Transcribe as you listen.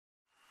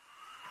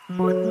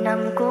Một năm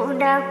cũ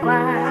đã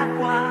qua,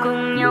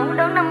 cùng nhau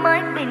đón năm mới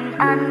bình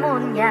an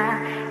muôn nhà,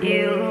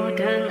 yêu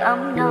thương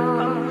ấm no,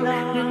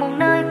 người một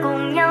nơi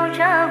cùng nhau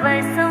trở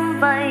về sum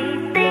vầy,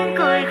 tiếng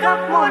cười khắp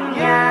muôn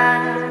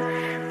nhà,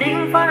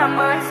 tiếng pháo năm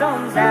mới rộn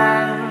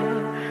ràng,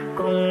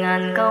 cùng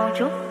ngàn câu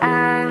chúc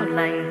an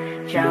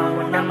lành, chào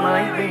một năm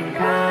mới bình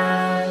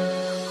an.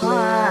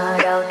 Hoa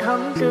đào thắm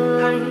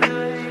tươi,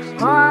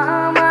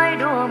 hoa mai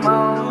đua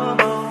màu,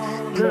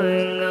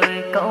 người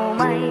người cầu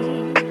may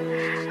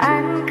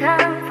an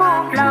khang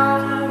phúc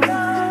lòng,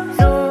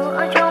 dù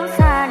ở chốn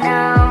xa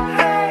nào,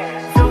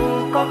 dù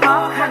có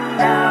khó khăn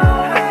nào,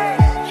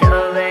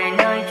 trở về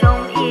nơi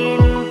chốn yên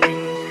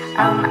bình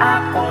ấm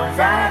áp của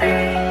gia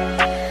đình.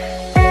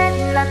 Tết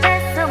là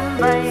Tết sum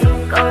vầy,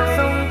 cầu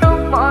sung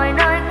túc mọi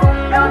nơi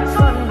cùng đón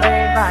xuân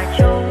về và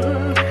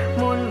chung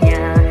muôn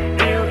nhà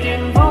yêu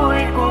yên vui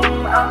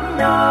cùng ấm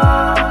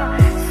no,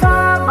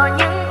 xóa bỏ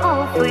những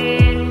ưu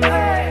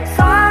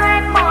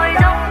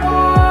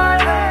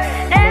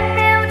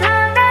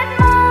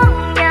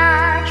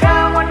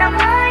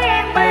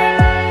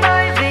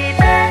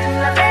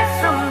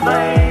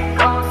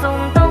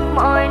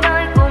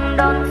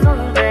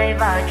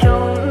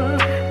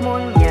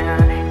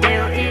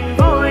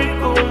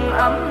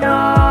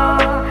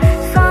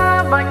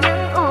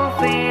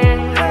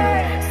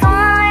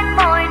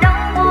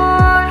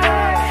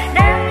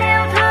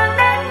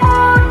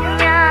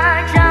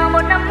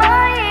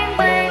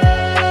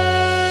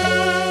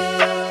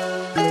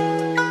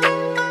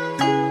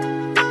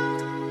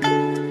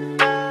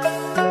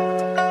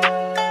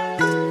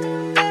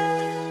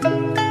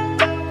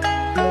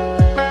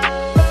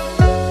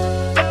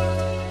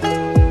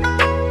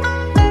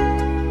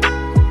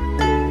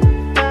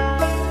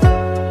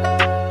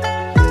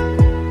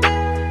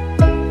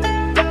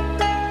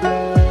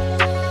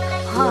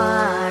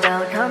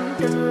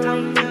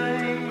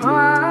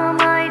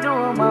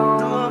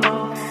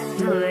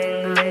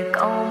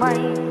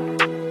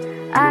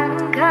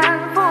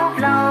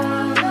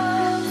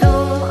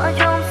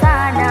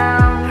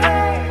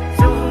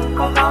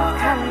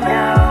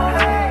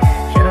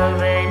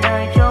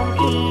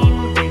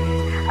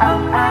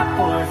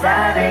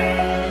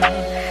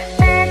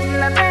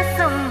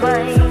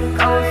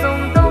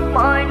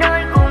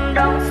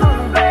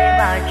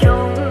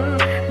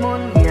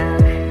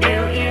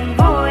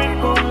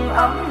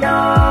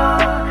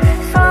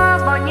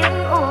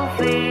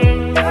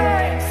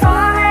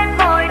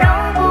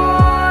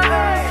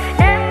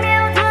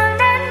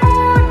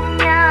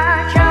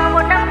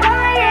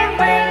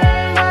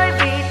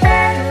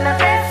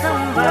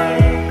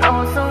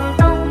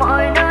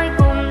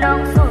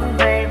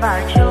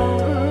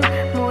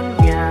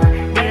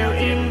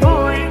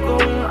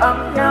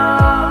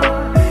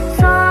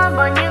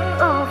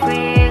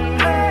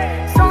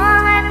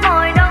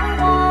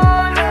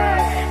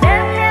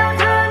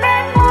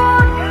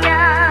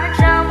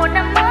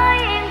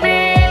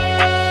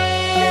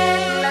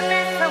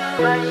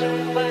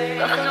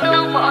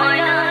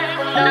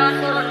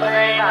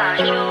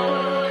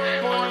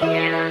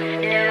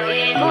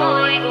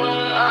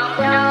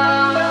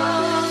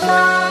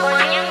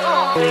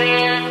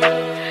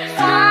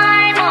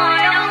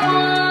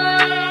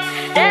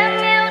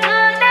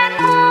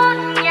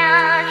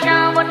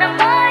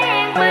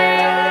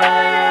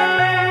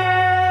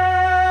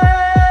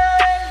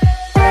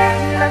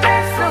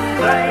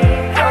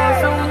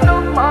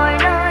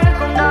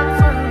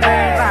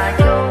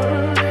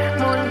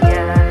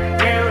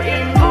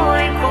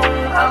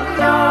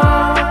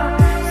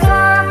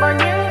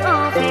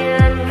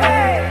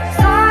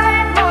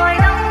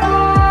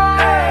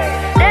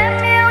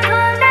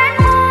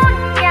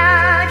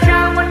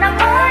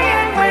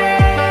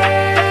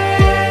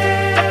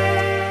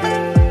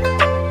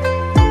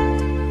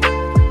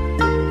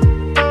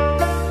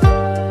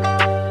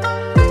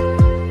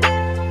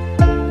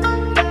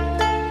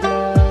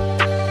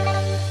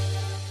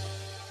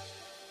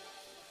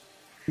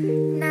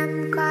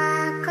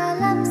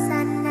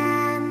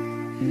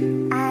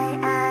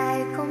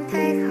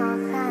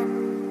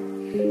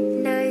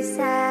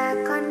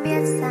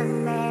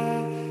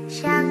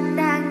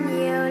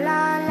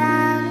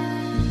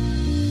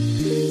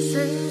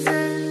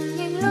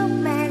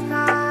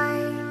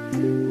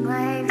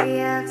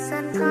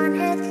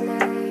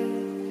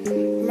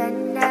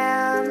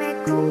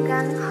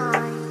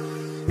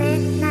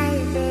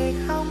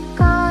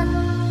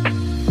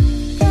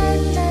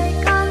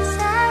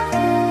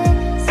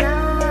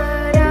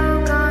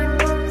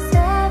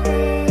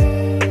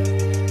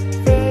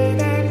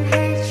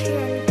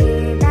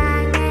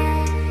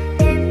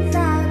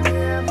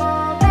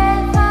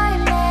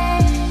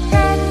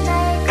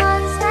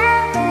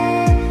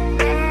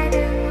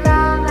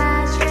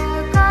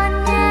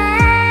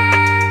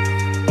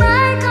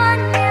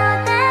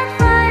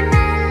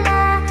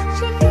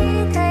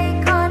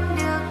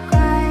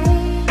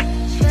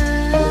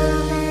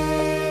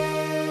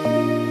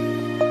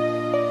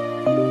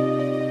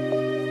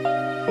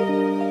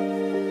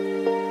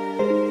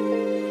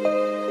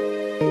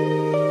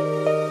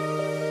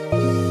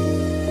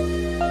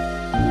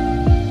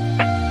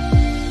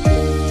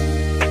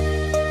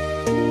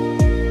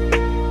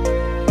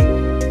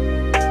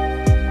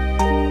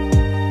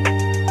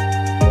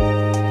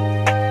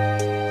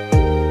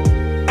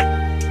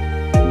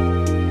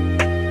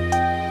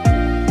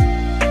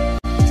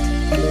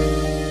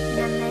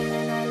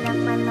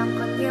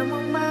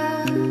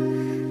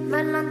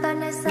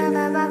nơi xa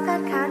và bao khát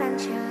khao đang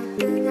chờ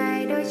từ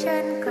ngày đôi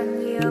chân còn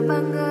nhiều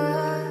bỡ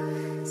ngỡ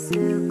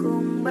giờ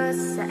cùng bớt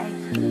dại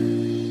khờ.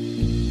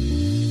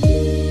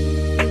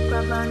 Đi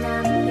qua bao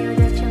năm điều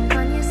đã chẳng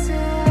còn như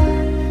xưa,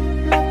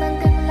 lo toan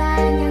tương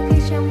lai nhiều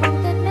khi chẳng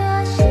mong Tết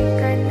nữa, chỉ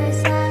cần nơi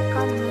xa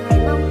còn người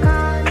mong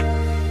con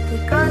thì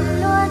con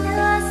luôn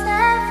hứa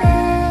sẽ về.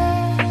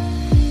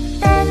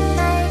 Tết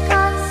này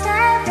con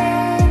sẽ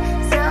về,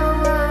 dẫu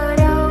ở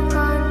đâu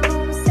con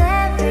cũng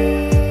sẽ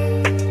về.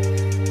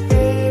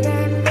 Về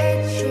đêm hết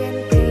chuyện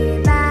kể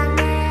ba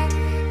nghe,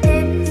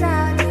 đêm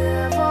giao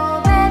thừa vô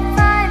bếp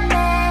với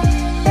mẹ.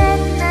 Tết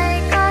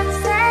này con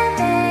sẽ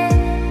về,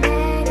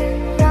 mẹ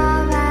đừng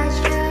lo và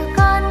chờ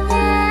con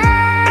nhé.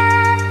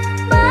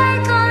 Bởi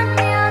con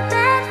yêu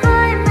Tết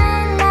với mẹ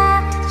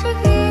là chỉ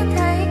khi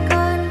thấy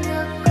con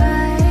được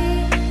quay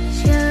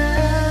trở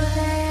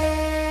về.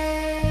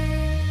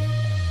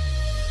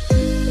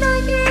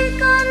 Đôi khi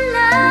con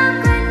lỡ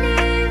quên đi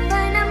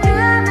vài năm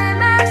nữa mẹ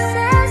ba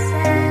sẽ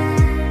già,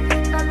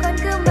 và con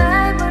cứ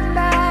mãi bôn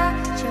ba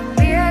chẳng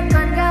biết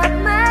con gặp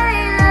mấy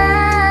lần.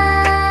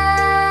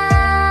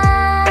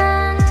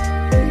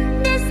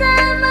 Đi xa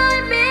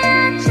mới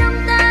biết trong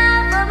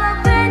ta và bỏ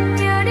quên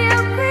nhiều điều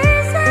quý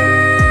giá.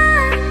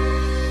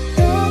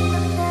 Tết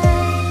năm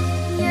nay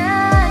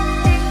nhất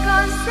định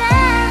con sẽ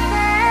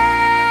về.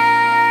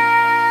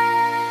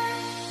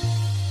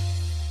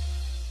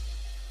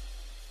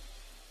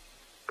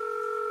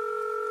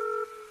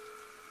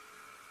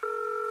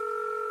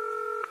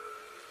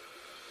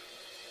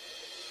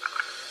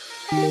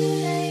 Tết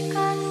này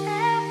con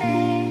sẽ về,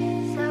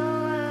 dẫu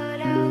ở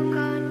đâu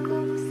con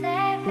cũng sẽ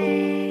về.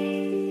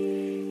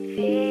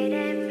 Về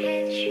đêm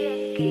hết chuyện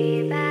kể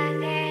ba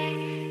nghe,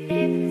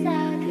 đêm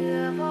giao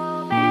thừa vô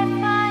bếp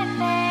với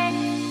mẹ.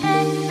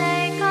 Tết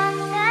này con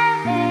sẽ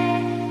về,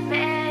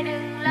 mẹ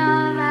đừng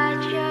lo và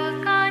chờ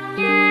con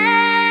nhé.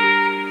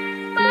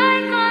 Bởi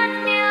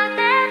con yêu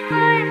Tết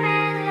với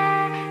mẹ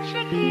là chỉ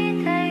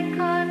khi thấy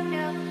con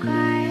được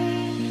quay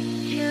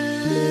trở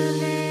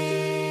về.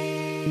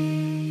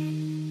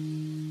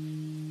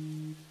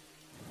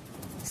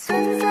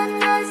 Xuân xuân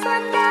ơi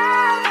xuân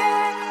đã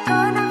về,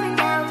 có năm bên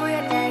nhau vui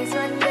hơn ngày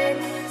xuân đến.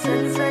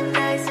 Xuân xuân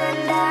ơi xuân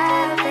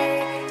đã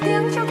về,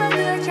 tiếng trong ta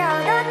đưa chào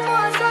đón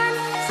mùa xuân.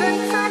 Xuân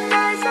xuân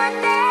ơi xuân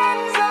đến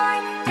rồi,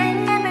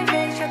 cánh em bay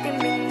về cho tim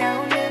mình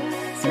nao nức.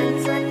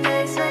 Xuân xuân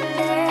ơi xuân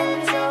đến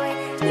rồi,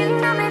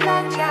 những năm em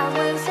vang chào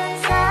mừng xuân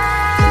sang.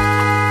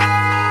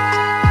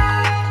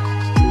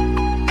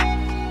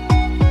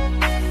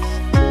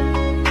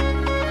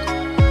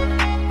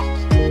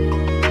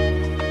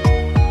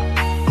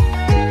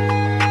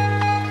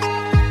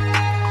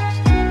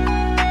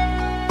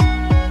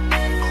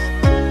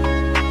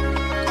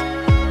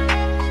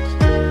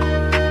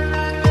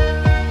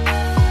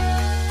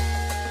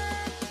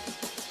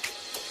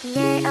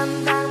 Nghe âm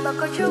vang bao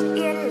câu chúc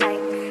yên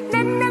lành,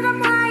 nến nắng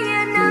gấm hoa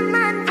yên ấm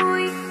an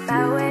vui.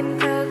 Bao em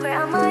thơ khoe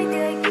áo mới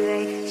tươi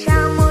cười,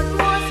 chào một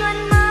mùa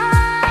xuân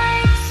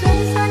mới. Xuân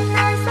xuân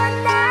ơi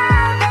xuân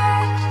đã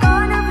về,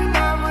 có nắng với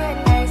nào vui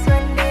hơn ngày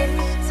xuân đến.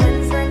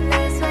 Xuân xuân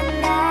ơi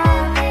xuân đã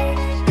về,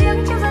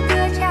 tiếng trong gió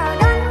tươi chào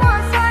đón mùa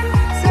xuân.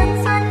 Xuân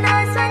xuân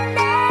ơi xuân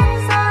đến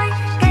rồi,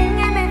 cánh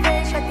em bay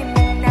về cho tim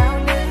mình nao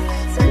nức.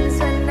 Xuân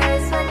xuân ơi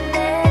xuân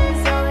đến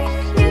rồi,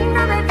 những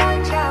năm bay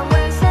vang chào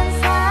mừng xuân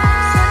sang.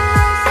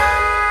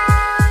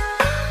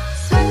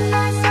 Xuân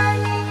ơi xuân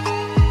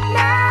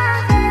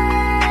đã về.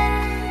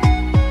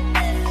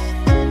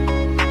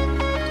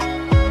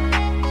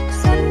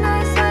 Xuân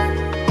ơi xuân,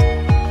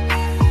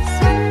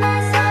 xuân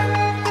ơi xuân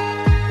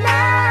đã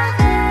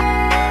về.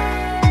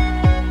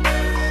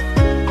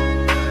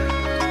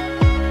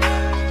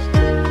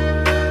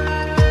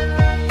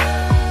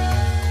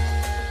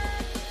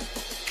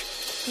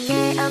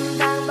 Nghe âm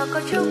vang bao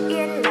câu chúc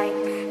yên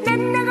lành,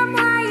 nến nắng gấm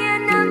hoa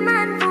yên ấm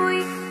an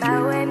vui.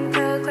 Bao em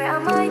thơ khoe áo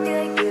mới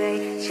tươi cười,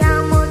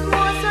 chào một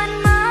mùa xuân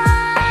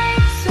mới.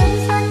 Xuân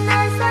xuân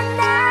ơi xuân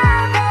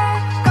đã về,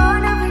 có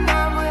nắng với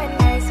nào vui hơn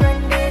ngày xuân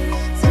đến.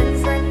 Xuân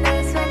xuân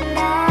ơi xuân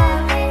đã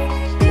về,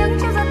 tiếng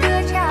trong gió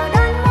tươi chào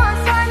đón mùa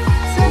xuân.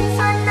 Xuân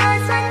xuân ơi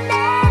xuân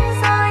đến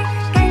rồi,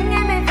 cánh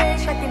em bay về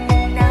cho tim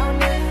mình nao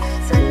nức.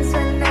 Xuân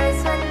xuân ơi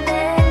xuân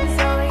đến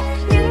rồi,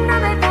 những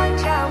năm bay vang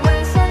chào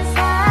mừng xuân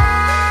sang.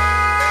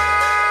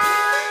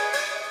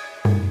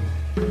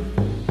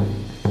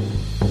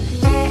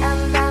 Nghe âm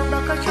vang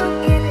bao câu chúc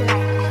yên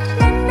lành,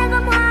 nến nắng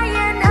gấm hoa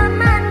yên ấm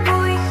an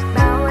vui.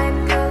 Bao em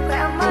thơ khoe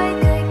áo mới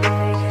tươi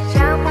cười,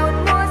 chào một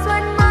mùa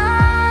xuân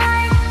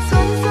mới.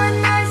 Xuân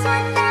xuân ơi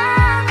xuân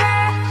đã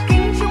về,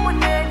 kính chúc một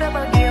người và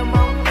bao điều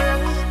mong ước.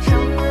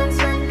 Trong hương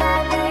xuân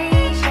ta đây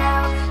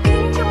chào,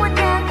 kính chúc một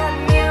nhà thật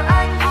nhiều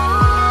an vui.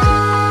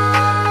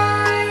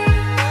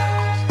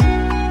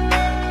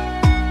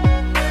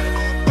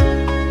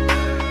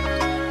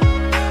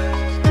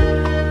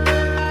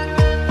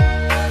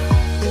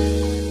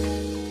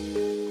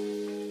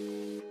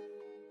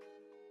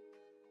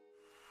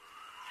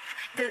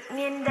 Tự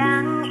nhiên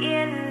đang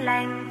yên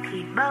lành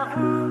thì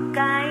bỗng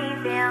cái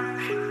vèo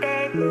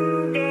Tết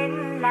đến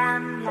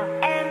làm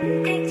lòng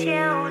em thích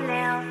treo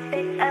leo.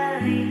 Tết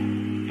ơi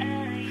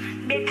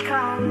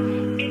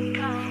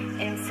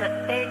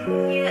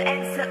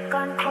em sợ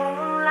con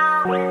khủng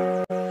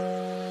long,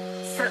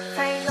 sợ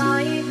phải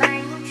gói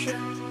bánh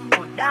chưng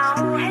một đau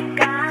hết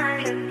cả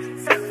lực,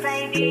 sợ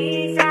phải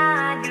đi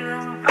ra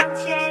đường con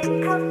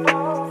trên khắp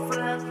phố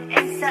phường.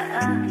 Em sợ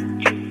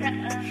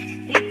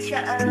đi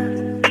chợ,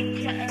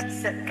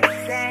 sợ kẹt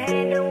xe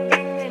đông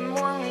đen người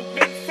mua người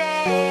đến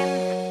xem.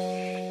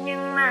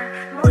 Nhưng mà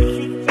mỗi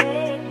khi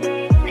Tết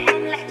đến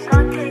em lại có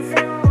thời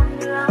gian một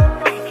nửa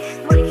ngày.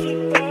 Mỗi khi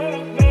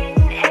Tết đến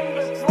em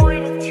được vui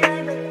được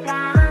chơi với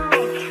cả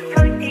ngày.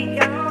 Thôi thì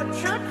gắng một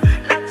chút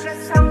lo cho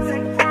xong rồi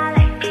ta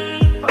lại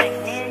đi. Vậy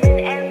nên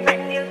em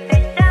vẫn yêu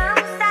Tết đắm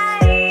say.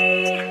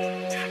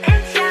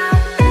 Em chào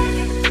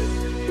Tết,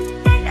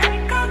 Tết ơi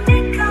có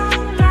biết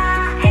không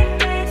là em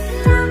mệt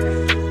lắm.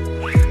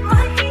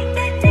 Mỗi khi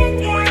Tết đến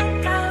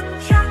em cầm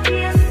trong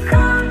tim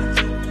con,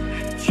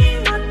 chỉ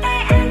một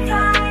tay em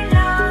phải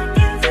lo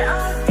những dạo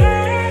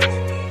Tết.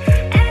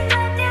 Em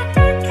vẫn yêu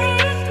Tết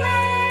thích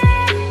mê.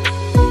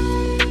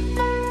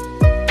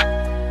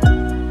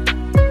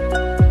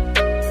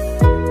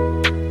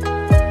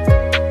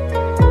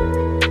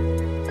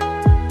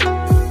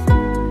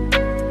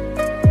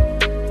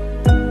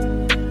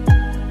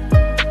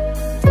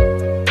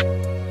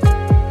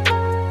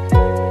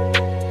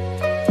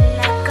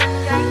 Là con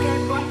gái thời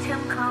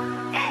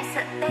 4.0, em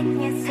sợ Tết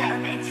như sợ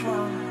mẹ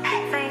chồng.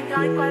 Phải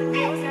gói quà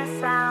biếu ra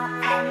sao,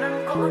 và mâm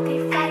cỗ thì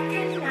phải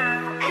thế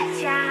nào. Ôi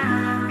cha,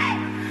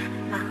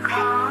 mà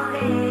khó ghê.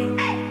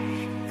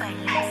 Phải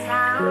làm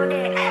sao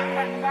để em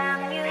đảm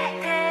đang như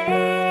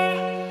thế.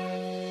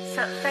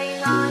 Sợ phải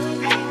gói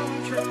bánh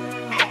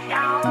chưng một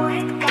đau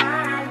hết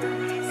cả lực,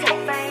 sợ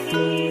phải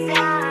đi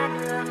ra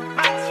đường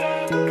bắt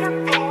trên khắp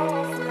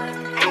phố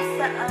phường. Em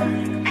sợ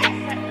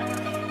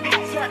đi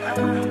chợ,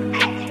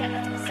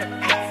 sợ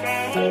kẹt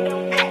xe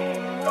đông đen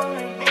mua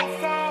người đến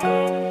xem.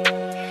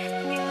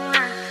 Nhưng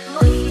mà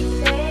mỗi khi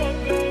Tết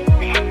đến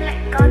em lại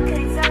có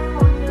thời gian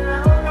một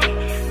nửa ngày.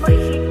 Mỗi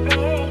khi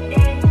Tết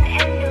đến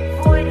em được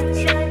vui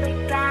được chơi với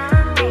cả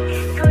ngày.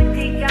 Thôi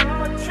thì gắng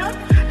một chút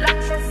lo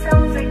cho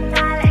xong rồi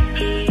ta lại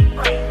đi.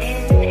 Vậy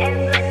nên em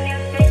vẫn yêu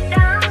Tết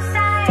đắm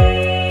say.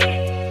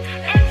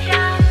 Em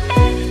chào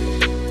Tết,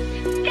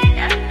 Tết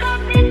ơi có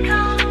biết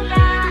không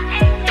là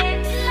em mệt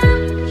lắm.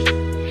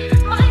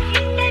 Mỗi khi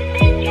Tết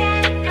đến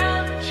em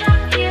cầm trong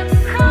tim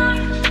con,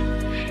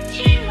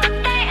 chỉ một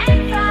tay em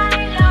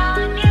phải lo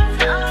những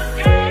dạo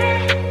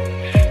Tết.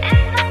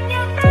 Em vẫn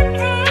yêu Tết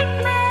thích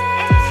mê.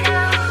 Em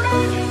chào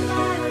Tết,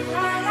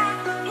 la la la,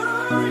 la la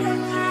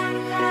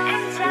la.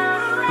 Em chào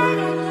Tết,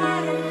 la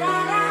la la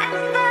la.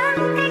 Em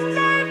vẫn thích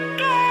Tết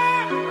kia.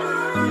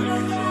 La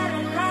la la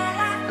la, la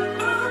la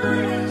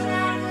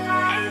la.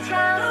 Em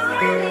chào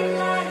Tết,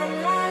 la la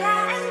la la.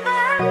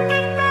 Em vẫn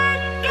thích Tết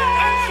kia.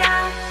 Em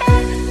chào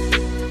Tết,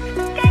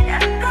 Tết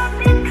ơi có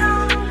biết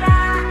không là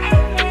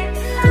em mệt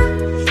lắm.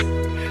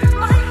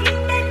 Mỗi khi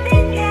Tết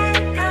đến em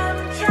cầm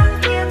trong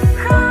tim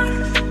con,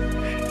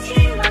 chỉ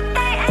một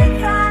tay em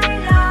phải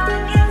lo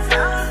những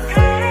dạo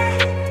Tết.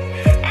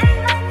 Em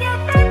vẫn yêu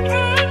Tết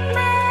thích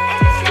mê.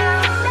 Em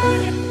chào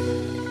Tết.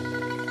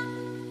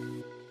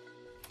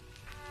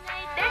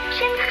 Ngày Tết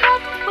trên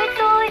khắp quê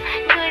tôi,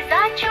 người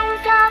ra Trung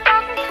ra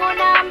Bắc vô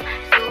Nam,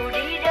 dù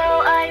đi đâu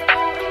ai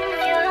cũng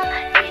nhớ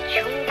vì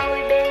chung vui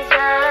bên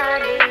gia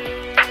đình.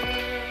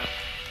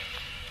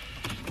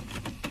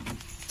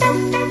 Tết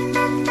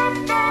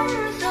đến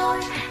rồi,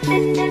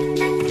 Tết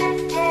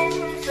đến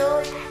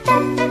rồi,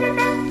 Tết đến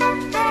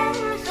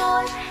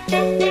rồi,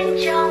 Tết đến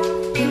trong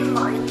tim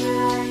mọi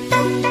người.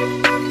 Tết đến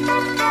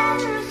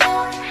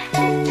rồi,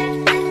 Tết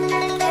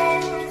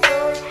đến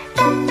rồi,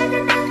 Tết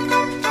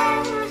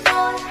đến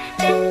rồi,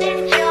 Tết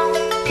đến trong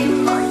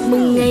tim mọi người.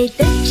 Mừng ngày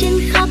Tết trên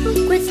khắp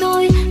quê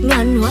tôi,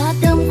 ngàn hoa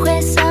thơm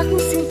khoe sắc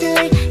xinh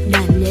tươi,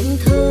 đàn nên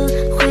thơ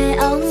khoe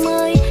áo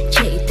mới,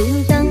 chạy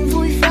tung tăng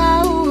vui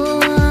pháo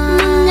hoa.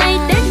 Mừng ngày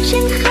Tết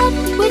trên khắp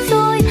quê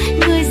tôi,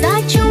 người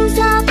ra Trung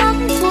ra Bắc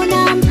vô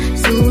Nam,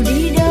 dù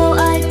đi đâu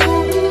ai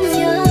cũng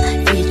nhớ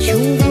vì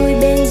chung vui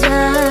bên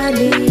gia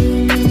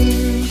đình.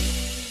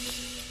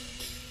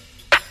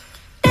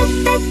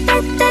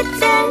 Tết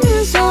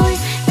đến rồi,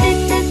 Tết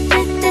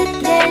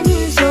đến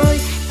rồi,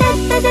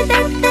 Tết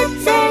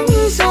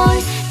đến rồi,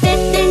 Tết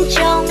đến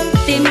trong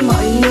tim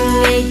mọi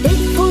người. Ngày Tết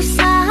phố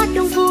xá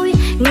đông vui,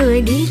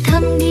 người đi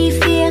thăm đi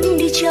viếng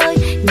đi chơi,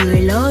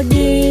 người lo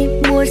đi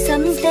mua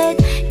sắm Tết,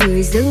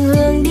 người dâng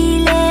hương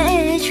đi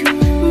lễ chùa.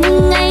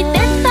 Mừng ngày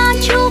Tết ta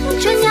chúc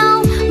cho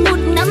nhau một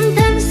năm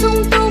thêm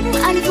sung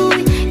túc an vui,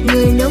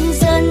 người nông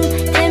dân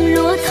thêm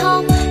lúa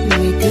thóc,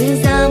 người thương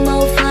gia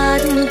mau phát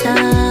tài.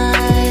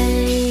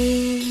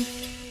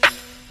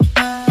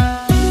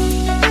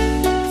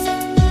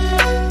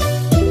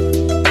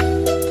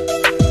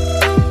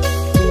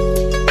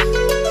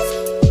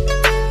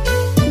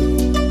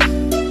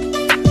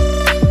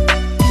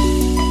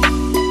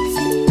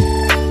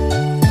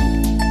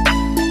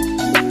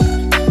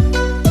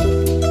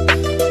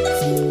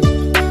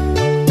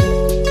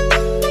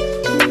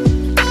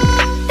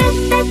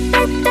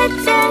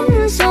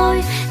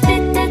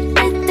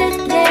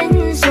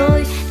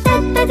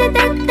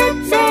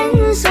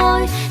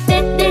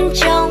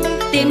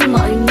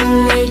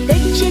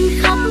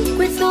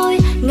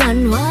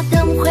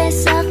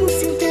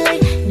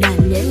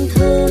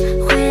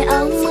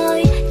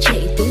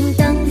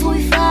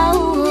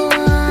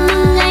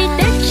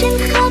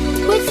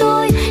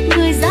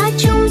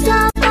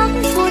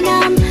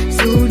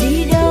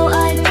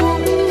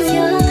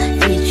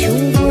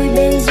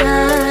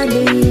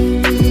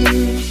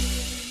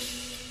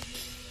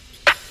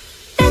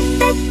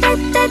 Tết Tết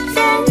Tết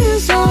đến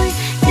rồi,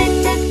 Tết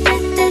Tết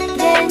Tết Tết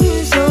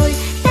đến rồi,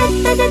 Tết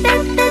Tết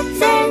Tết Tết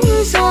Tết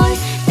đến rồi,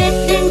 Tết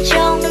đến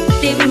trong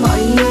tim mọi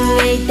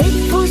người. Tết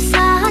phố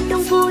xá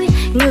đông vui,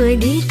 người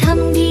đi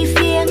thăm đi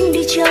viếng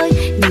đi chơi,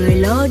 người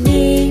lo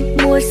đi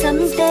mua sắm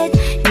Tết,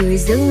 người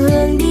dâng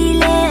hương đi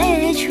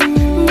lễ chùa.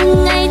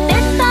 Ngày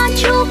Tết ta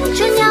chúc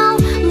cho nhau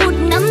một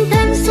năm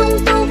thêm sung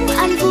túc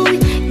an vui,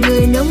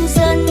 người nông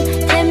dân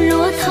thêm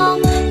lúa thóc,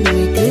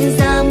 người tư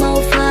gia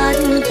mau phát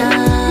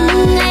tài.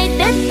 Ngày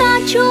Tết ta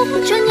chúc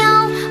cho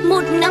nhau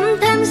một năm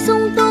thêm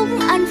sung túc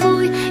an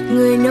vui,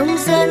 người nông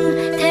dân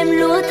thêm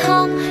lúa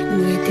thóc,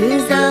 người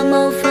tư gia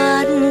mau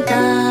phát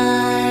tài.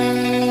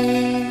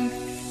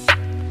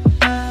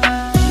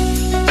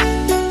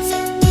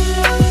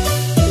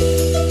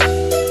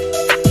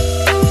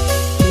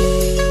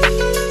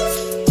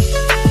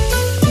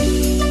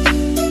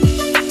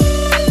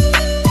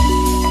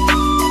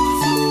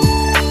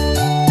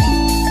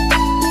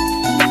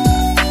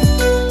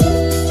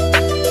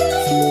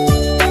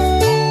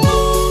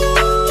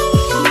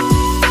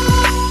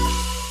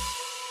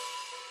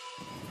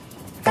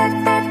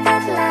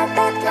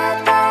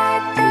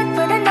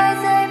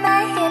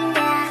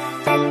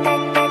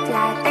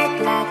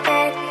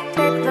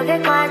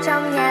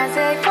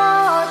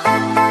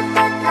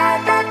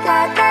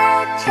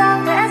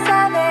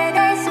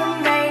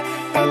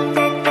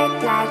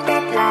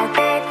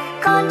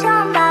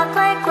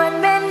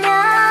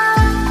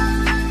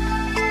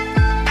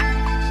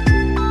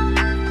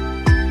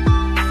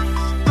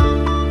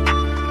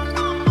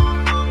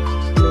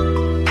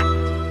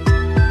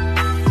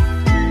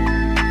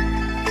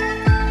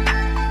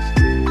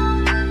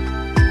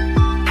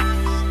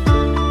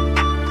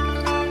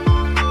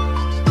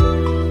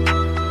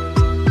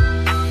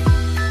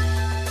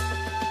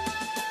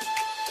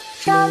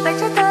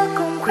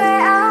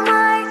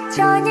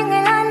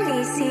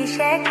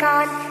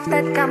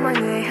 Tất cả mọi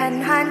người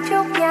hân hoan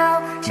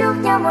chúc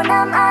nhau một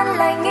năm an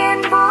lành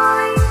yên vui.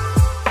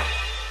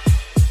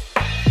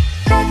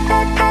 Tết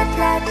Tết Tết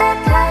là Tết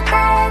là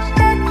Tết,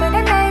 Tết vừa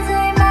đến đây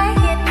dưới mái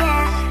hiên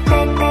nhà.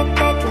 Tết Tết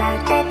Tết là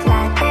Tết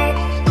là Tết,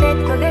 Tết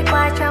vừa ghé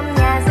qua trong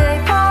nhà dưới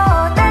phố.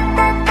 Tết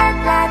Tết Tết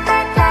là Tết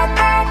là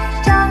Tết,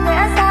 cho người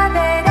ở xa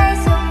về đây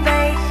sum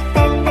vầy.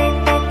 Tết Tết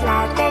Tết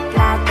là Tết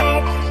là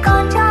Tết,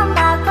 con cháu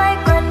bà quây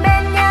quần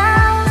bên nhau.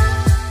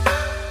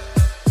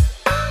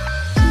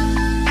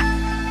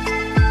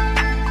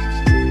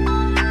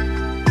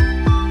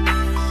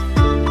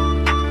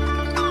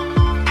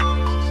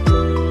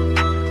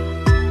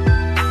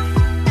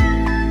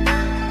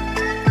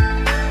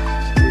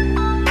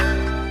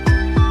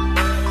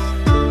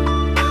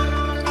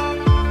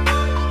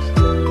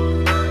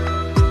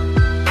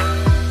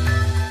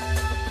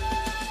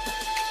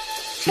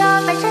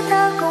 Cho bé trẻ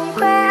thơ cùng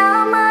khoe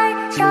áo mới,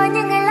 cho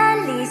những người lớn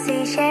lì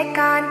xì trẻ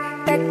con.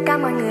 Tất cả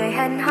mọi người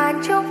hân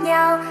hoan chúc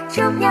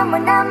nhau một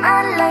năm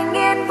an lành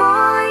yên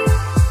vui.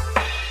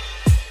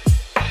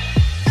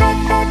 Tết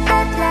Tết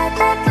Tết là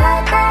Tết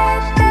là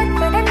Tết, Tết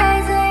vừa đến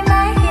đây dưới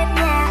mái hiên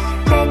nhà.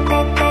 Tết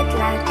Tết Tết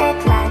là Tết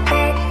là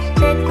Tết,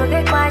 Tết vừa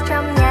ghé qua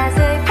trong nhà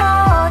dưới phố.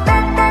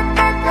 Tết Tết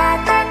Tết là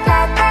Tết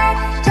là Tết,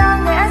 cho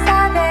người ở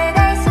xa về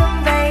đây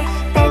sum vầy.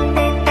 Tết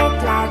Tết Tết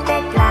là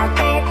Tết là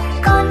Tết,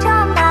 con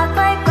cháu bà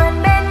quây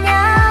quần bên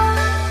nhau.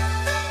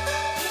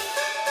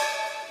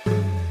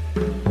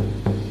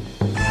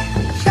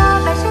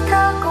 Cho bé trẻ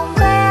thơ cùng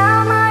khoe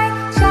áo mới,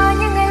 cho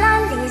những người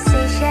lớn lì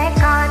xì trẻ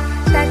con.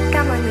 Tất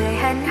cả mọi người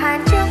hân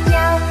hoan chúc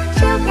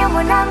nhau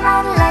một năm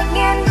an lành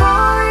yên vui.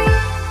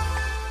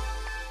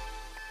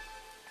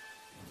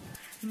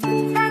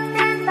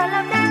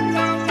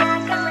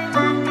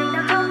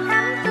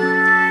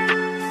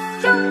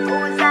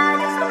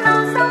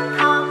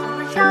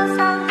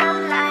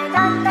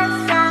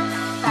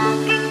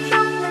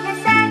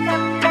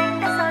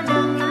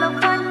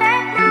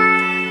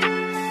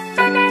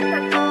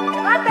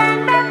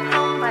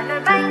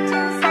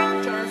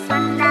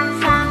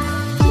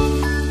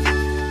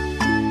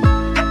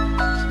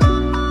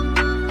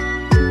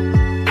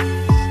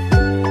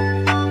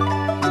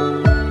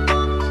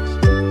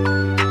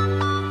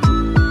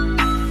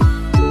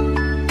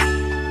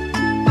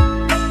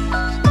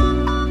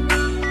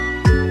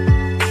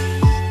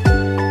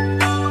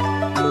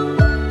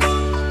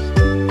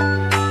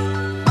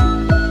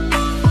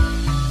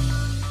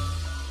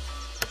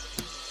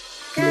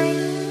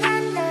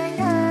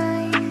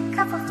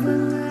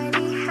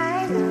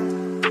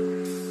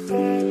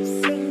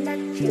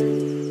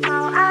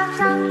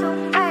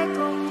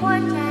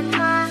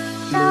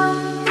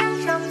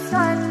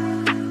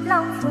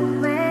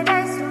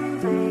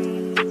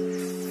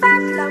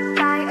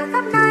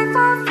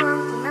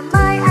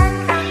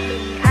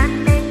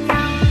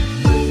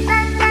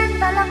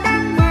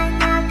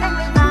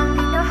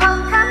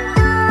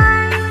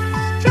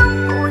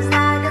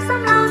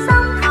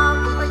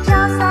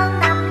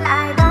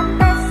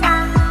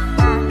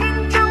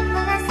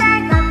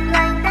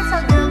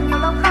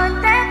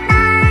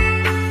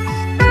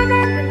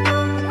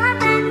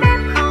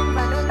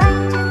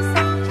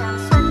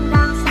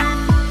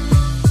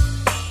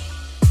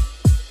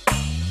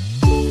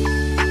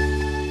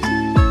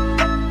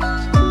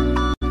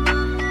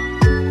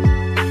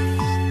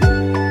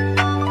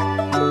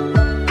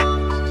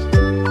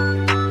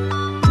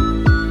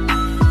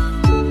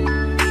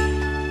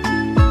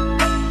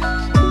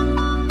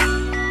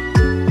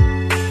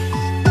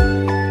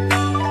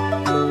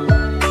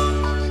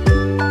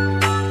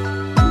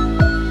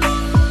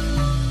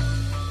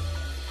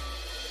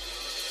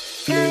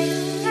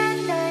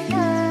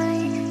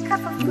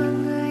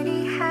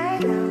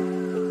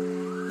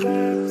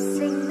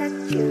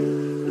 trời.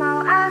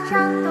 Màu áo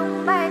trắng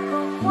tung bay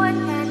cùng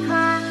muôn ngàn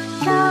hoa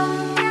trong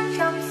tiếng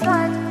trong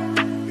xuân,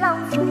 lòng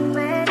phụng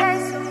về đây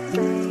xuân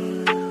về.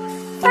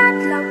 Phát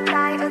lộc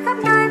tài ở khắp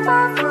nơi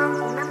phố phường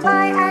cùng năm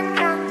mới an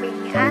khang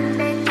bình an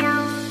bên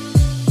nhau.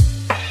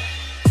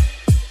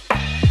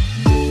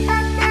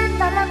 Tết đến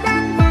và làm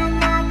đến nhà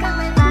nhà các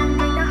mẹ bạn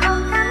mình đã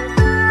hồng thắm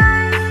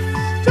tươi.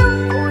 Chúc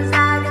cụ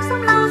già được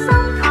sống lâu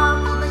sống thọ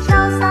cùng con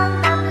cháu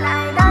sang năm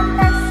lại đón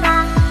Tết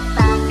sang.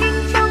 Và kính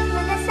chúc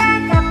người người sẽ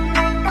gặp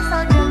lành đã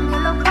sau được nhiều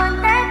lộc hơn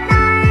Tết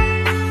này.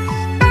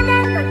 Tết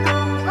đến rồi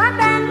cùng gói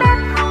bên bếp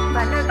hồng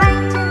và nồi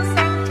bánh trưng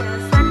xanh chờ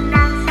xuân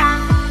đang sang.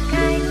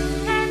 Cánh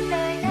én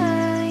đời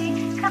ơi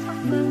khắp một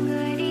phương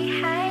người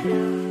đi hái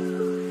lộc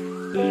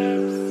đẹp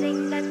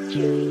xinh đất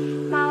trời.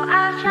 Màu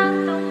áo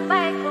trắng tung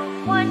bay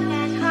cùng muôn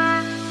ngàn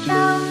hoa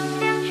trong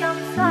tiếng trong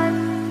xuân,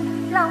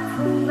 lòng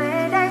phụng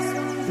về đây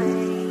xuân về.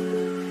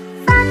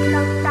 Phát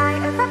lộc tài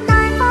ở khắp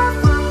nơi phố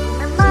phường cùng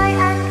năm mới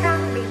an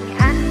khang bình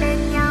an bên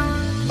nhau.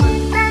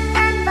 Tết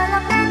đến và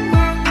lòng đến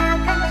nhà nhà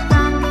các mẹ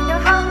bạn mình đều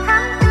hồng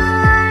thắm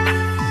tươi.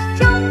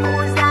 Chúc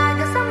cụ già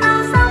được sống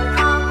lâu sống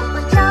thọ cùng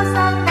con cháu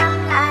sang năm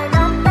lại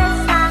đón Tết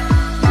sang.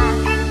 Và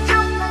kính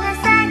chúc mọi người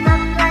sẽ gặp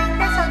lành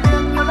Tết sau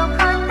được nhiều lộc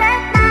hơn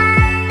Tết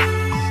này.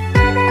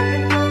 Tết đến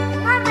rồi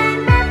cùng gói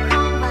bên bếp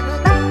hồng và nồi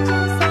bánh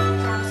trưng xanh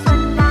chào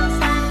xuân đang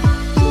sang.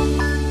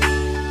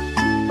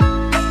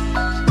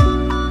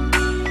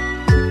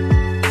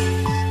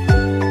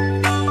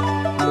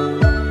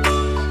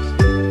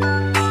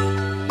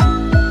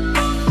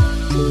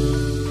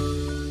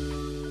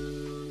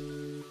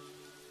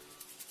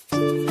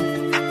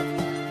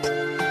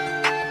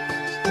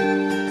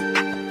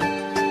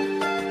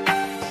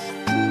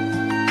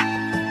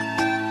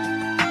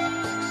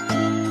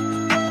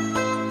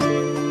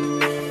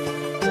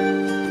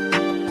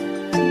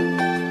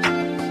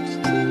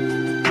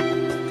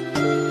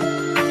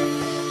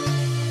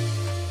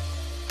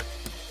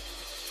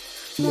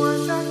 Mùa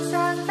xuân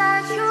sang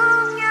ta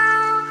chúc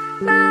nhau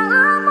bao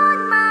ước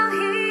muốn bao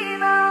hy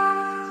vọng,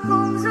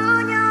 cùng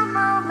rủ nhau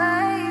mau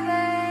bay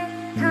về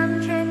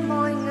thăm trên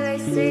môi người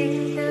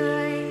xinh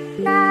tươi.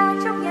 Ta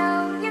chúc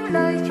nhau những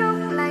lời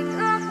chúc lành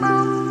ước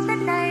mong Tết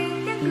này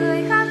tiếng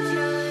cười khắp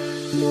trời.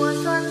 Mùa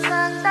xuân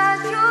sang ta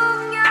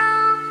chúc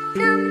nhau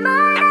năm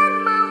mới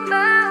đến mong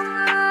bao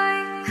người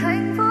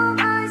hạnh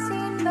phúc ơi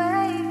xin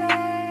bay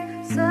về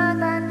xóa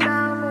tan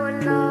bao buồn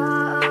lo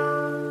âu.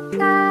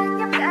 Ta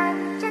nhấp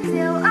cạn chén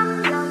rượu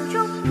ấm lòng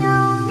chúc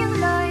nhau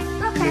những lời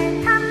ước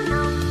hẹn thắm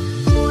nồng.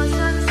 Mùa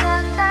xuân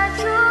sang ta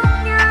chúc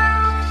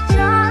nhau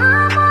cho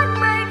ước muốn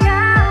mây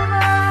cao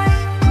vời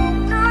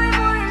cùng nỗi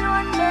vui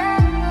luôn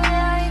bên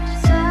người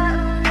xóa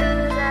ưu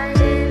tư dài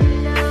đêm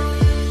đông.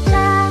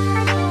 Ta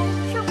hãy cùng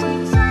chúc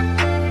mừng xuân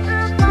về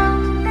ước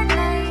mong Tết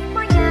này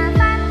mỗi nhà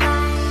phát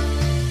tài.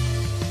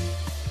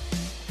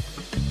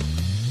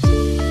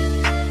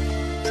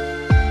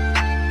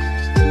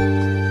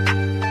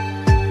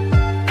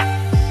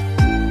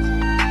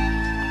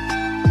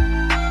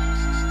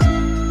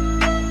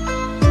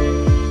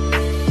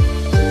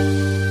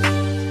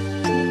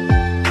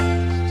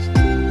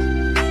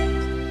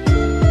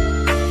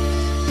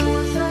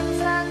 Mùa xuân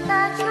sang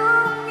ta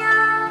chúc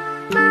nhau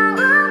bao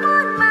ước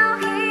muốn bao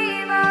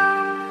hy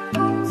vọng,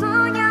 cùng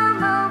rủ nhau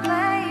mau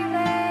bay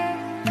về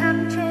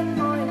thăm trên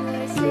môi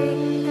người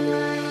xinh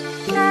tươi.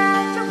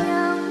 Ta chúc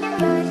nhau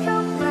những lời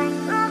chúc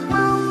lành ước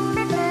mong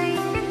Tết này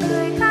tiếng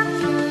cười khắp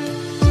trời.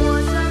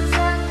 Mùa xuân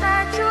sang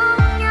ta chúc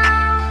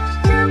nhau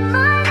năm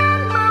mới đến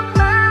mong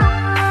bao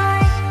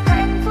người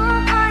hạnh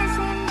phúc ơi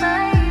xin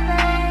bay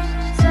về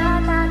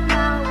xóa tan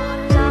bao buồn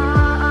lo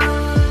âu.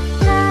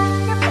 Ta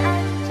nhấp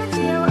cạn chén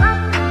rượu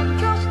ấm lòng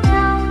chúc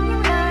nhau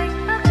những lời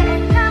ước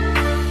hẹn thắm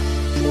nồng.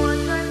 Mùa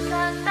xuân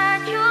sang ta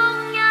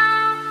chúc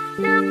nhau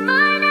năm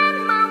mới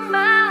đến mong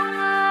bao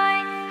người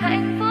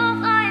hạnh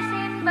phúc ơi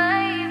xin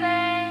bay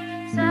về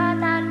xóa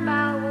tan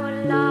bao buồn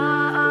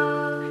lo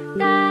âu.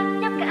 Ta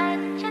nhấp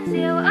cạn chén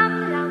rượu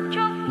ấm lòng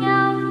chúc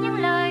nhau những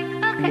lời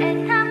ước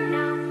hẹn thắm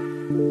nồng.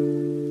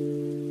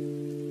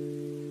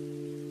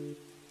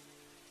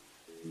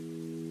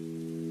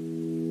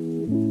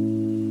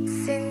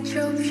 Xin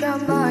chúc cho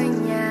mọi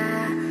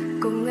nhà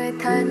cùng người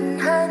thân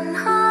hân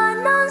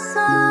hoan đón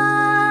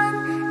xuân.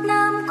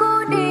 Năm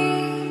cũ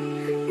đi,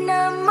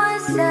 năm mới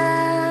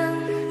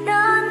sang,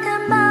 đón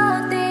thêm bao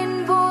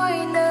tin vui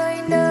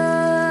nơi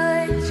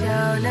nơi.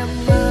 Chào năm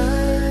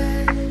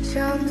mới,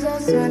 trong gió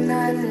xuân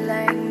an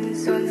lành,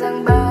 rộn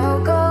ràng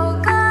bao câu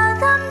ca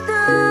thắm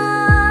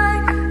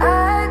tươi.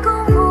 Ai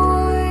cũng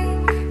vui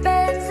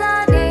bên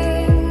gia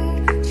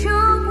đình,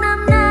 chúc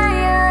năm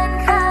nay an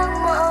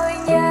khang mọi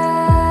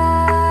nhà.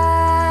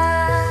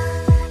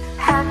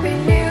 Happy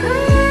New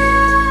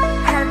Year,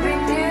 Happy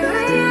New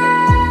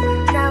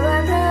Year. Nào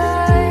em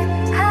ơi,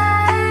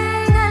 hãy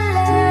ngân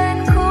lên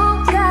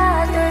khúc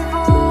ca tươi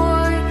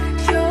vui,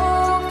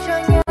 chúc cho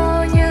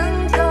nhau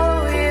những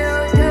câu yêu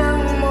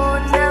thương một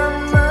năm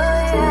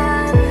mới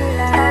an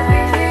lành.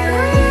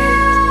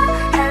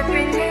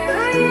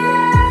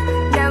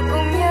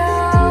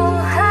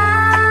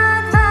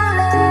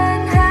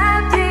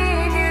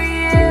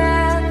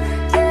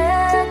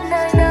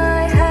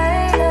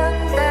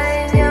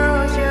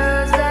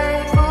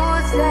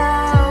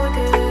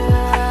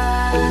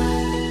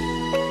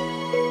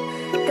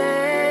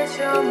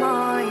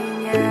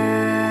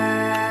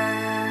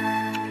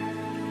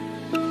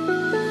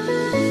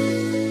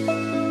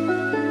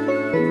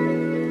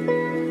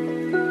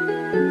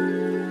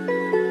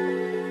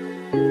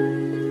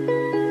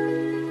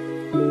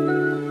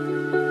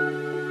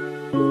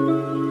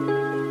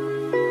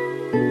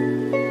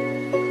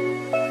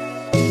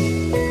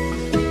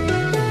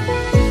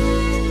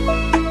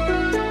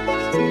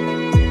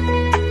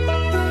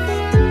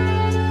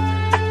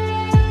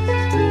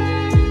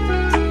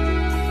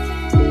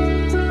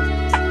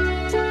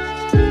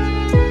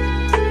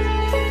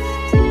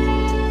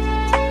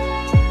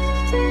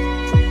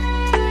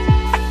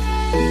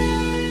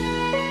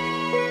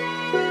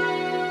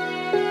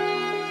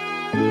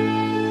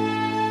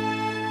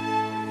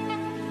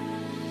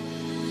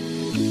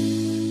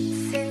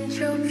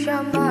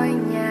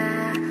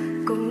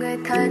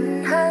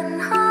 thân hân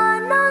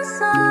hoan đón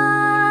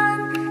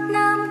xuân.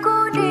 Năm cũ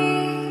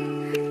đi,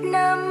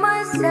 năm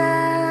mới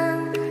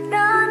sang,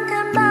 đón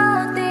thêm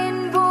bao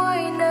tin vui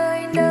nơi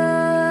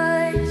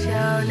nơi.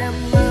 Chào năm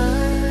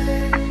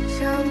mới,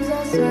 trong gió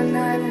xuân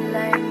an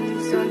lành,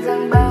 rộn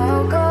ràng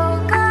bao câu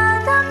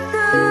ca thắm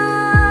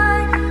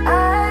tươi.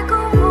 Ai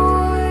cũng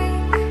vui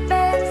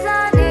bên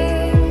gia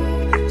đình,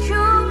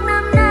 chúc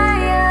năm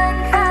nay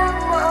an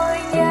khang mọi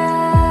nhà.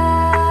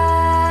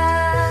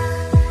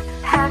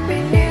 Happy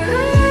New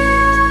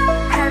Year,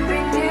 Happy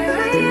New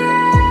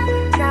Year.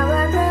 Nào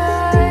bạn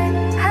ơi,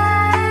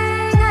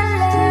 hãy ngân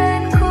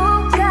lên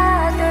khúc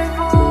ca tươi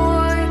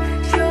vui,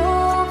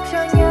 chúc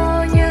cho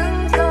nhau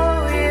những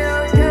câu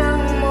yêu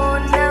thương một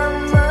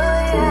năm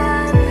mới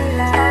an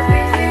lành.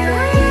 Happy New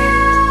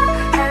Year,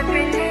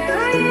 Happy New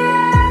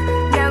Year.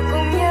 Nào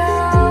cùng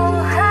nhau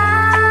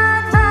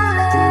hát vang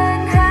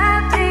lên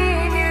Happy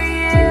New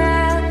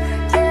Year.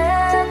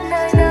 Tết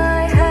nơi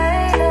nơi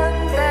hãy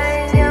nâng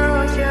tay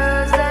nhau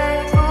chờ giây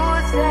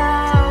phút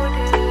giao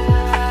thừa,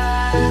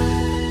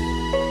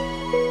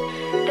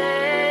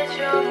 để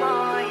cho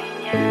mọi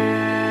nhà.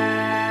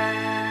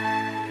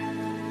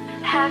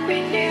 Happy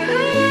New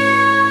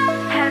Year,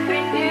 Happy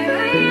New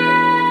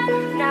Year.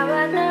 Nào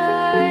bạn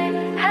ơi,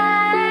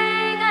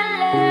 hãy ngân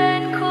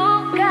lên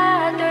khúc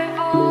ca tươi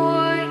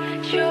vui,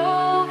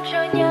 chúc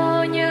cho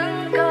nhau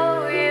những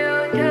câu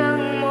yêu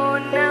thương một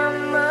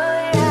năm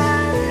mới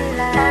an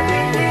lành.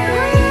 Happy New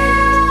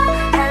Year,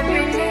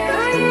 Happy New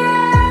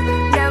Year.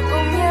 Nào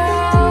cùng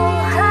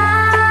nhau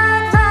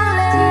hát vang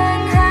lên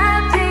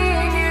Happy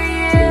New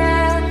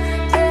Year.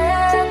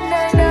 Tết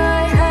nơi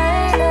nơi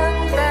hãy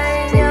nâng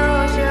tay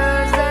nhau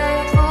chờ giây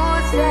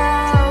phút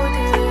giao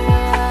thừa,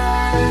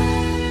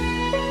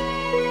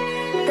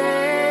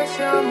 để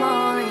cho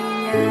mọi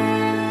nhà.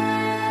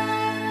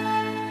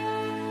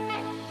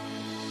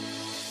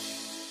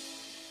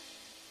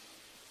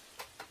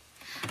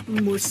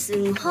 Một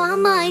rừng hoa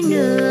mai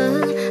nở,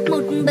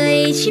 một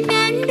bầy chim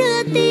én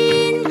đưa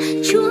tin,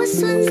 Chúa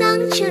Xuân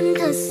giáng chân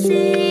thật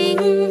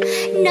xinh.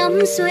 Năm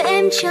rồi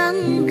em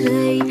trắng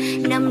gầy,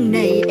 năm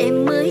này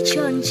em mới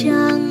tròn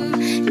trăng.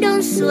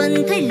 Đón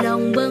xuân thấy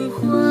lòng bâng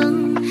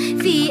khuâng,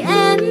 vì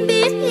em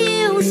biết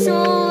yêu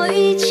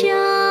rồi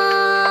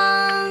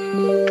chăng.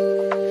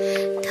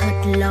 Thật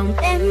lòng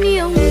em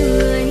yêu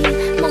người,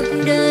 một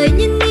đời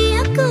nhân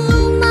nghĩa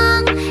cưu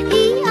mang.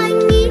 Ý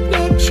anh nghĩ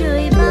đẹp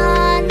trời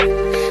ban,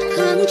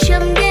 hương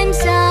trầm đêm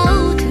giao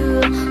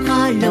thừa,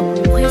 hoa lộc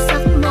khoe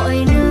sắc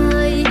mọi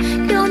nơi.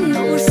 Đón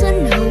nụ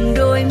xuân hồng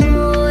đôi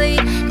môi,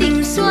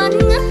 tình xuân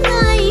ngất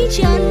ngây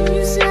trần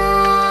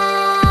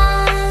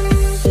gian.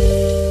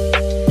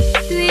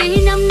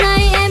 Tuy năm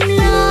nay em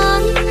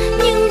lớn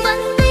nhưng vẫn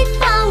thích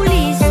bao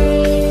lì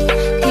xì,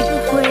 thích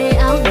khoe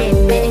áo đẹp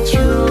mẹ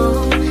cho,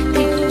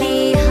 thích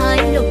đi hái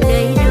lộc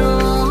đầy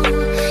đó.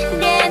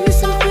 Đêm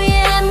xuân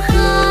khuya em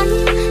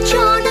khấn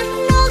cho đất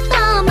nước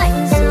ta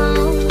mạnh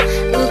giàu,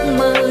 ước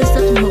mơ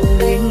giấc mộng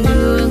uyên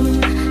ương,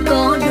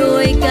 có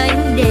đôi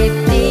cánh đẹp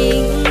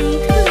tình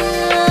thương.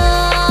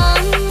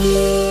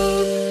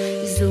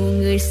 Dù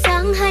người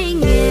sáng hay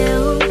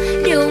nghèo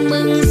đều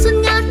mừng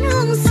xuân ngát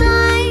hương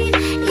say,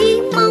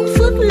 ý mong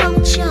phước lộc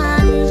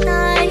tràn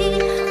tay,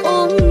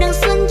 ôm nắng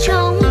xuân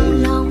trong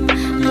lòng,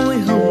 môi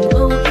hồng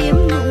âu yếm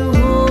nụ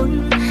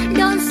hôn.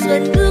 Đón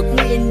xuân ước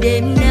nguyện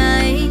đêm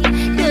nay,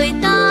 đời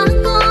ta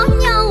có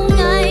nhau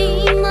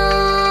ngày mai.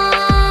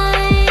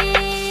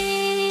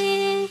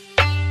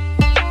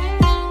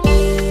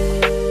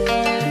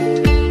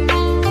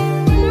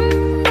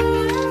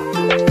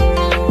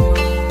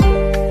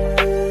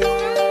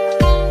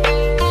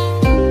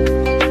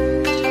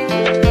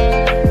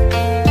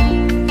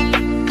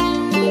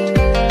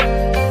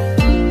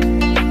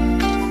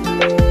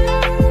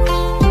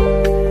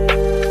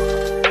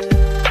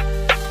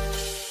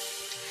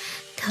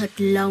 Thật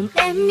lòng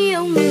em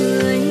yêu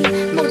người,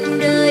 một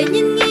đời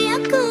nhân nghĩa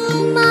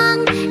cưu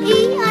mang.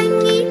 Ý anh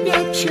nghĩ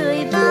đẹp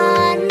trời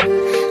ban,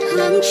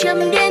 hương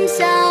trầm đêm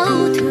giao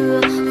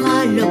thừa,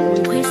 hoa lộc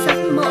khoe sắc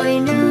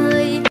mọi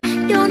nơi.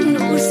 Đón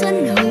nụ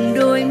xuân hồng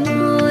đôi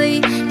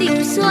môi,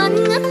 tình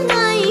xuân ngất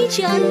ngây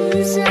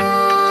trần gian.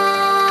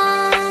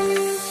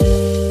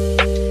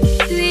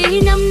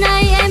 Tuy năm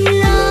nay em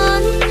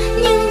lớn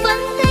nhưng vẫn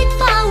thích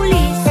bao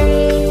lì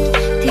xì,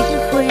 thích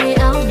khoe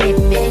áo đẹp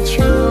mẹ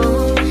cho,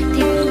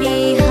 thích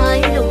đi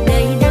hái lộc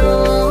đầy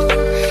đó.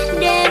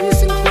 Đêm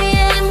xuân khuya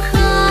em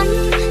khấn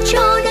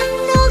cho đất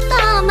nước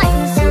ta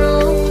mạnh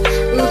giàu,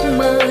 ước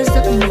mơ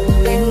giấc mộng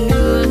uyên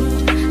ương,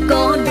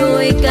 có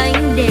đôi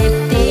cánh đẹp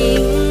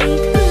tình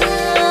thương.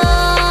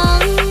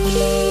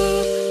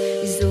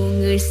 Dù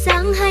người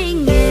sáng hay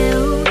nghèo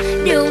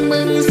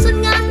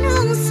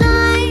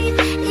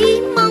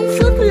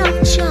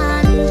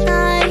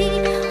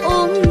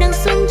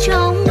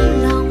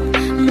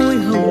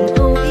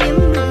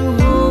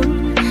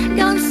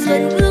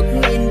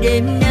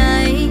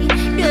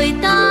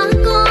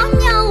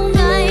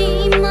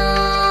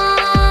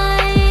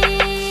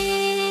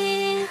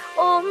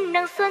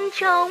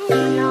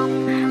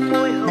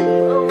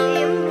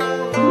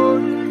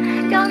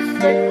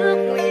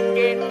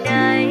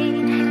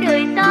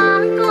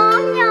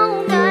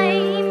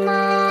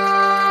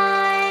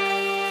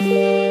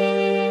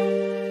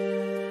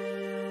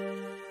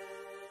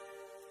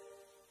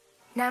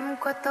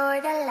qua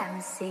tôi đã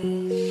làm gì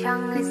cho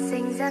người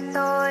sinh ra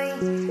tôi?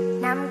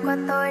 Năm qua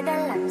tôi đã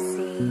làm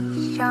gì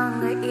cho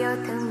người yêu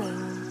thương mình?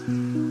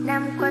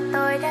 Năm qua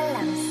tôi đã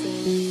làm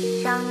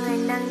gì cho người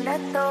nâng đỡ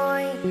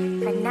tôi?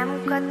 Và năm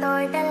qua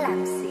tôi đã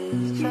làm gì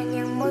cho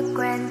những mối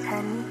quen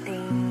thân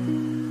tình?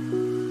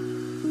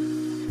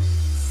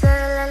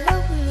 Giờ là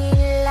lúc nhìn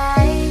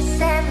lại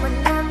xem một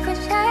năm vừa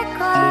trải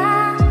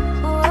qua,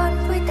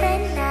 buồn vui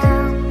thế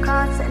nào,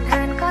 có giận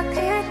hơn có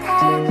thứ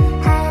tha,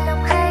 hài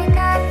lòng hay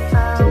thất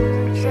vọng,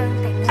 trưởng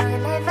thành người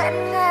này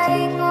vẫn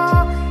ngây ngô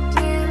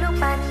như lúc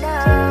ban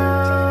đầu.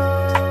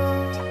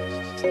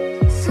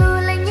 Dù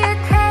là như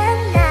thế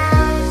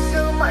nào,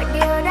 dù mọi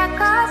điều đã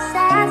có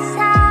ra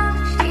sao,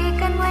 chỉ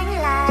cần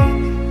ngoảnh lại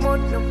một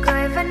nụ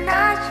cười vẫn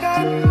nở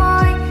trên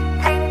môi.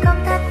 Thành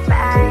công thất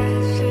bại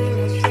chỉ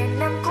là chuyện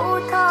năm cũ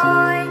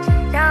thôi,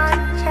 đón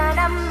chào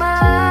năm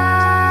mới.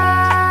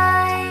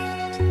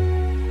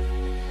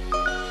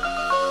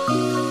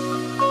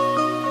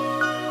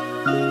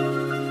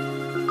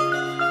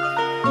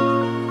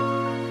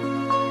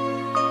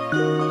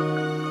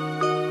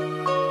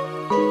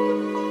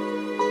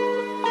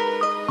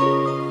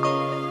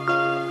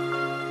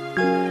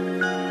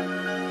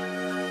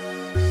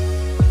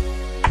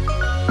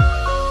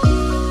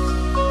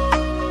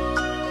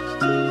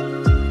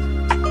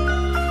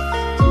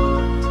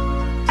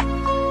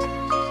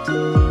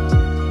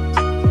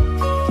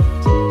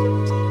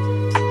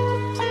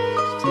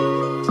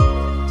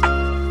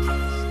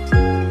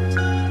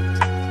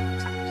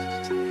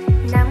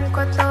 Năm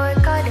qua tôi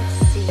có được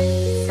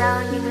gì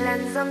sau những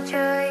lần rong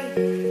chơi?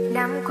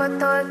 Năm qua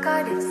tôi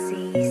có được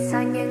gì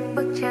sau những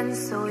bước chân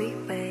rối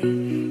bời?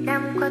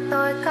 Năm qua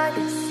tôi có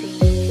được gì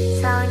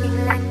sau những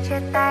lần chia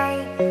tay?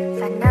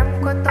 Và năm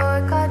qua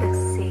tôi có được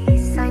gì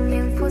sau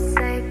những phút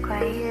giây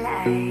quay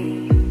lại?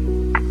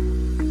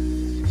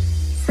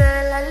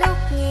 Giờ là lúc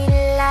nhìn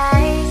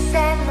lại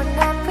xem một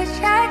năm vừa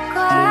trải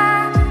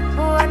qua,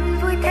 buồn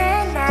vui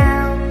thế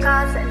nào,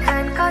 có giận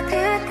hơn có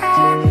thứ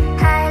tha,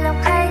 hài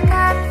lòng hay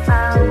thất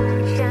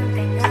vọng, trưởng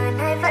thành hơn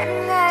hay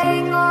vẫn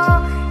ngây ngô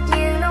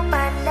như lúc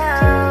ban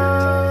đầu.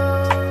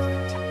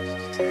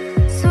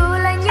 Dù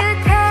là như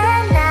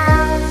thế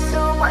nào,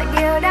 dù mọi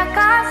điều đã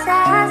có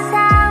ra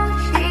sao,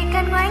 chỉ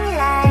cần ngoảnh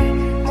lại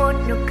một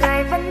nụ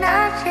cười vẫn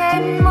nở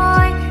trên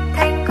môi.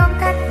 Thành công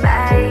thất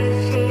bại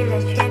chỉ là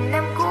chuyện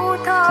năm cũ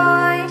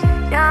thôi,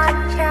 đón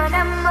chào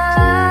năm mới.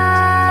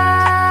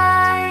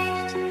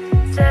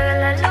 Giờ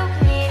là lúc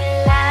nhìn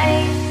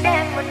lại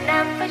xem một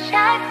năm vừa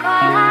trải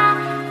qua,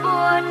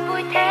 buồn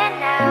vui thế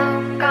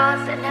nào, có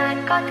giận hơn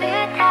có thứ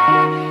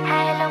tha,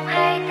 hài lòng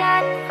hay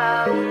thất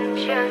vọng,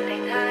 trưởng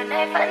thành hơn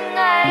hay vẫn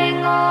ngây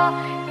ngô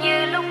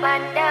như lúc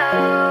ban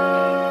đầu.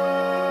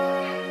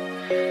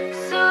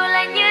 Dù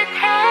là như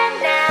thế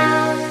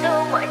nào, dù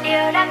mọi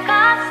điều đã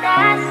có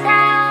ra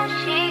sao,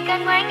 chỉ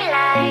cần ngoảnh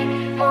lại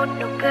một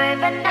nụ cười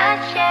vẫn nở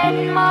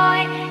trên môi.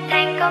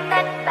 Thành công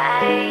thất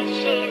bại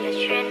chỉ là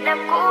chuyện năm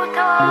cũ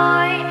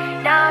thôi,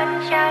 đón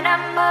chào năm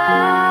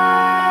mới.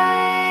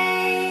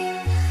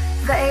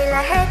 Vậy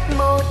là hết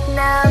một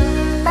năm,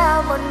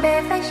 bao bộn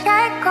bề phải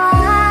trải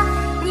qua.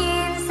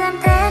 Nhìn xem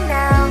thế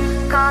nào,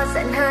 có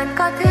giận hơn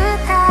có thứ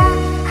tha,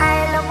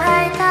 hài lòng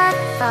hay thất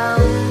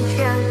vọng,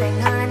 trưởng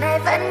thành hơn hay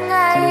vẫn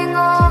ngây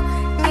ngô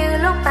như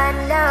lúc ban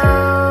đầu.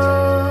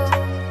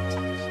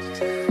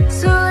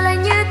 Dù là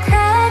như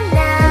thế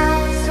nào,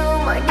 dù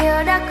mọi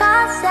điều đã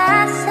có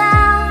ra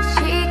sao,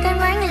 chỉ cần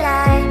ngoảnh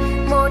lại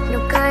một nụ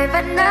cười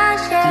vẫn nở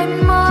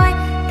trên môi.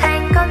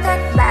 Thành công thất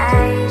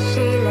bại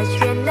chỉ là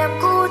chuyện năm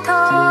cũ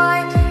thôi,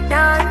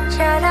 đón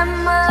chào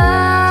năm mới.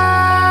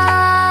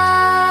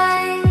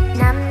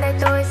 Năm nay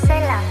tôi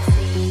sẽ làm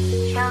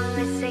gì cho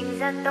người sinh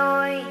ra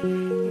tôi?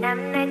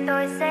 Năm nay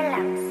tôi sẽ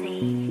làm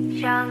gì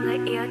cho người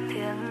yêu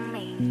thương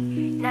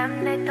mình?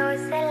 Năm nay tôi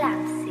sẽ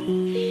làm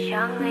gì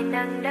cho người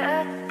nâng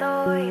đỡ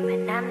tôi? Và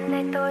năm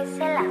nay tôi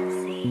sẽ làm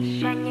gì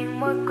cho những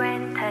mối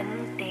quen thân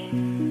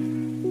tình?